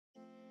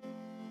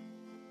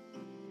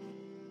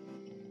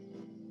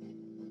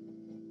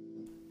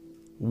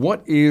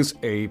What is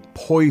a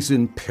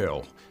poison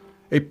pill?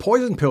 A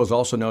poison pill is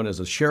also known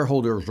as a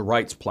shareholders'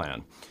 rights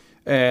plan,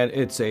 and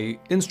it's an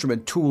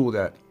instrument tool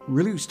that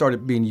really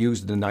started being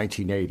used in the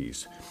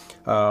 1980s.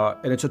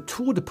 And it's a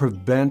tool to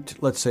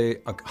prevent, let's say,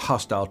 a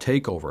hostile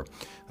takeover.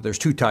 There's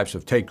two types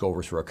of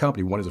takeovers for a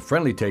company. One is a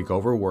friendly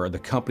takeover, where the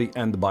company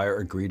and the buyer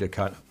agree to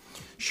kind of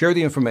share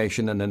the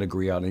information and then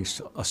agree on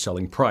a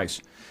selling price.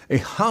 A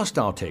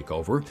hostile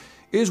takeover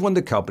is when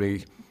the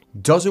company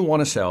doesn't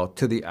want to sell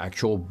to the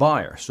actual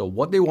buyer. So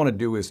what they want to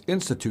do is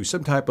institute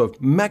some type of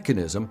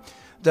mechanism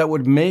that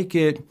would make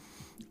it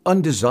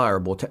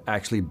undesirable to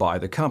actually buy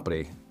the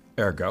company,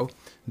 ergo,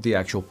 the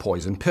actual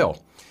poison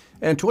pill.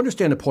 And to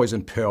understand the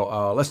poison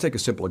pill, let's take a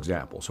simple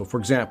example. So for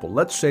example,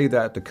 let's say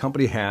that the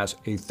company has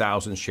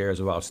 1,000 shares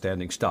of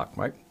outstanding stock,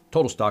 right?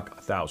 Total stock,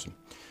 1,000.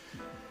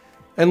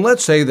 And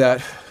let's say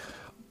that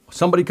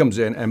somebody comes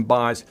in and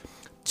buys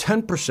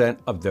 10%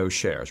 of those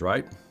shares,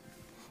 right?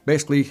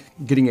 Basically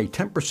getting a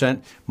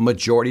 10%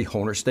 majority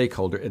owner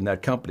stakeholder in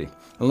that company.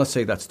 And let's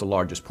say that's the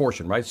largest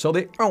portion, right? So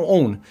they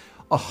own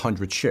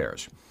 100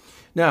 shares.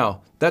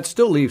 Now, that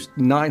still leaves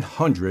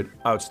 900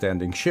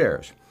 outstanding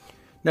shares.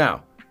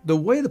 Now, the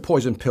way the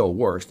poison pill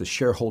works, the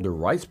shareholder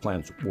rights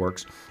plan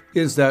works,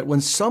 is that when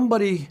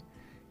somebody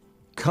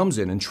comes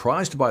in and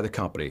tries to buy the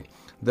company,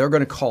 they're going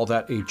to call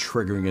that a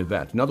triggering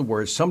event. In other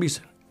words, somebody's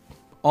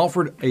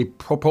offered a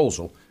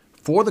proposal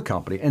for the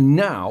company, and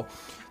now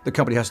the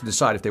company has to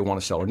decide if they want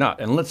to sell or not.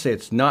 And let's say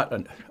it's not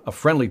a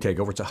friendly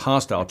takeover, it's a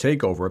hostile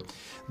takeover.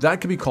 That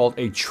could be called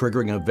a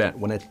triggering event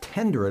when a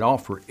tender, an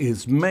offer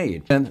is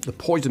made. And the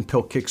poison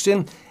pill kicks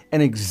in,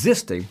 and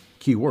existing,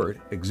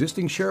 keyword,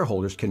 existing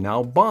shareholders can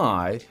now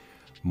buy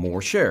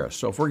more shares.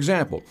 So for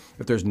example,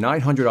 if there's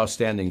 900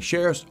 outstanding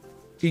shares,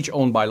 each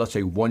owned by, let's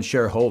say, one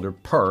shareholder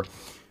per,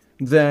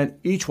 then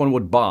each one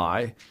would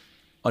buy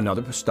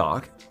another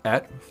stock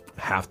at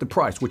half the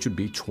price, which would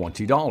be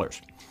 $20.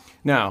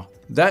 Now,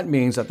 that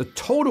means that the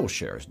total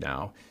shares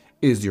now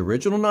is the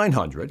original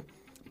 900,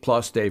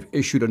 plus they've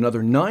issued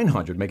another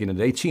 900, making it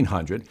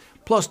 1,800,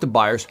 plus the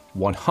buyer's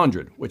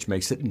 100, which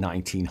makes it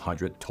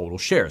 1,900 total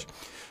shares.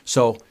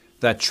 So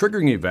that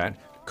triggering event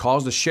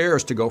caused the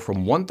shares to go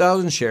from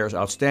 1,000 shares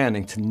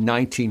outstanding to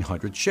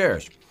 1,900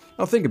 shares.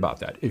 Now think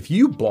about that. If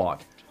you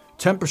bought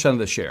 10% of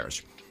the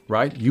shares,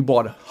 right? You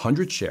bought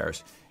 100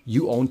 shares,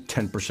 you own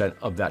 10%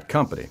 of that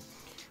company.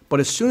 But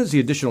as soon as the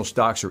additional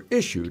stocks are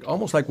issued,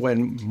 almost like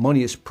when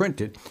money is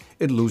printed,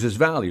 it loses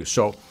value.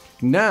 So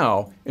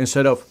now,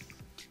 instead of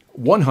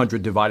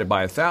 100 divided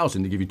by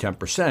 1,000 to give you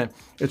 10%,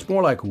 it's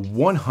more like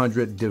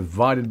 100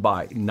 divided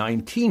by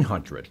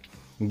 1,900.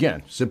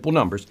 Again, simple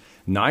numbers,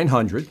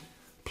 900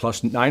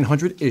 plus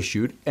 900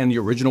 issued and the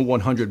original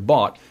 100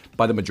 bought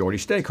by the majority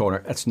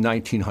stakeholder, that's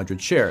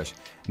 1,900 shares.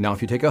 Now,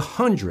 if you take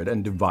 100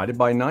 and divide it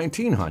by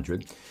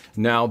 1,900,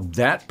 now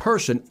that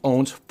person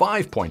owns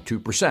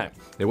 5.2%.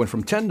 They went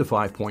from 10 to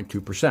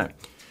 5.2%,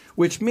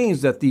 which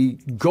means that the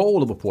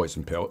goal of a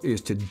poison pill is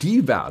to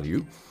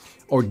devalue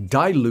or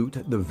dilute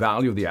the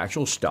value of the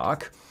actual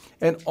stock,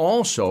 and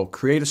also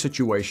create a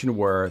situation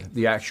where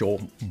the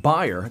actual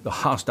buyer, the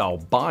hostile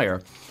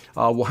buyer,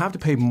 will have to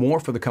pay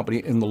more for the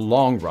company in the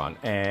long run.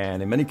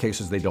 And in many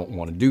cases, they don't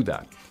want to do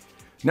that.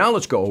 Now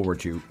let's go over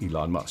to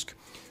Elon Musk.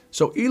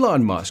 So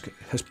Elon Musk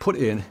has put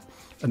in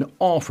an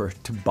offer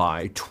to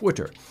buy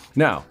Twitter.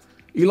 Now,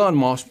 Elon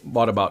Musk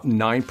bought about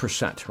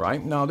 9%,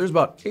 right? Now, there's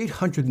about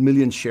 800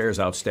 million shares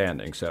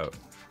outstanding, so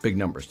big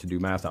numbers to do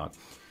math on.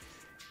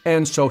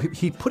 And so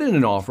he put in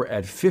an offer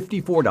at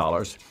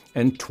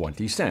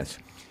 $54.20.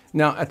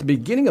 Now, at the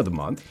beginning of the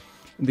month,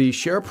 the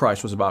share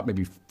price was about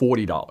maybe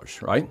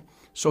 $40, right?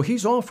 So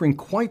he's offering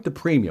quite the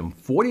premium,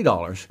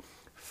 $40,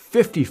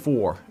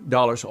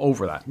 $54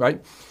 over that,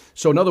 right?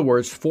 So in other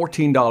words,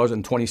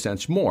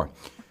 $14.20 more.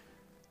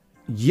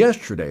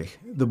 Yesterday,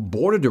 the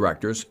board of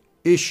directors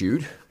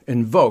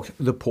invoked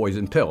the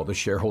poison pill, the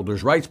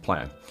shareholders' rights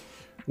plan,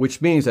 which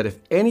means that if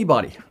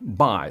anybody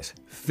buys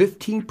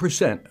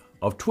 15%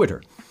 of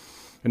Twitter,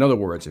 in other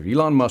words, if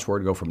Elon Musk were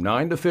to go from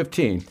 9 to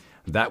 15,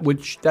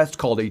 that's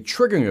called a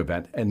triggering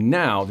event, and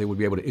now they would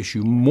be able to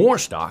issue more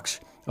stocks,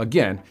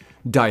 again,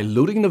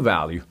 diluting the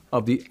value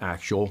of the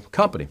actual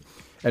company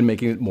and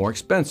making it more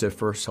expensive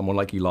for someone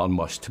like Elon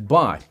Musk to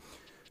buy.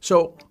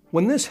 So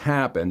when this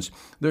happens,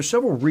 there's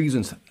several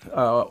reasons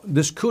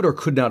this could or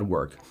could not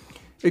work.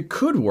 It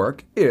could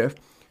work if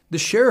the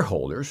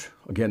shareholders,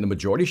 again, the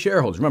majority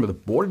shareholders, remember the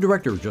board of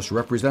directors just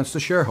represents the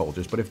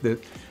shareholders, but if the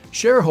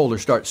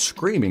shareholders start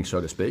screaming,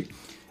 so to speak,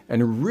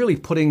 and really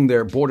putting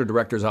their board of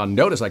directors on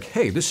notice, like,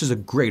 hey, this is a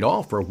great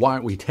offer, why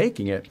aren't we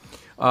taking it?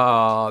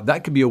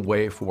 That could be a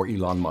way for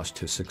Elon Musk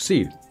to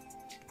succeed.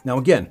 Now,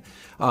 again,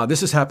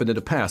 this has happened in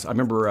the past. I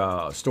remember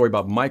a story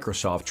about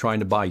Microsoft trying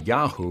to buy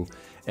Yahoo,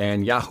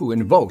 and Yahoo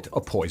invoked a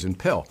poison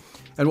pill.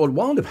 And what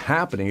wound up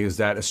happening is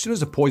that as soon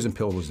as the poison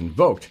pill was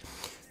invoked,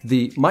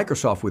 the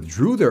Microsoft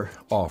withdrew their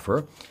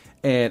offer,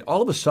 And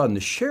all of a sudden,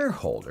 the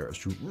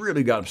shareholders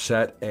really got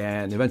upset,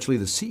 and eventually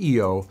the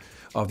CEO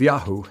of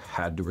Yahoo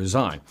had to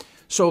resign.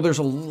 So there's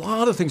a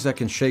lot of things that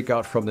can shake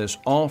out from this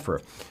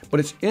offer. But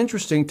it's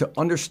interesting to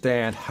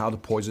understand how the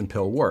poison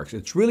pill works.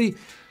 It's really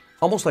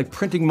almost like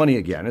printing money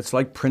again. It's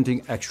like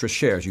printing extra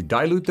shares. You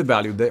dilute the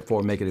value,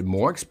 therefore making it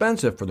more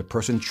expensive for the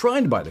person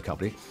trying to buy the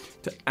company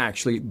to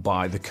actually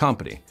buy the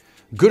company.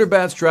 Good or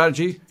bad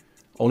strategy?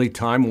 Only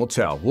time will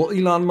tell. Will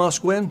Elon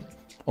Musk win?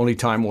 Only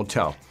time will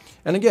tell.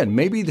 And again,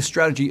 maybe the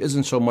strategy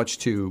isn't so much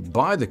to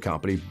buy the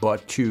company,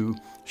 but to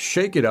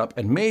shake it up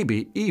and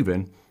maybe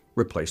even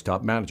replace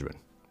top management.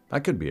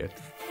 That could be it.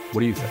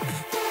 What do you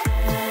think?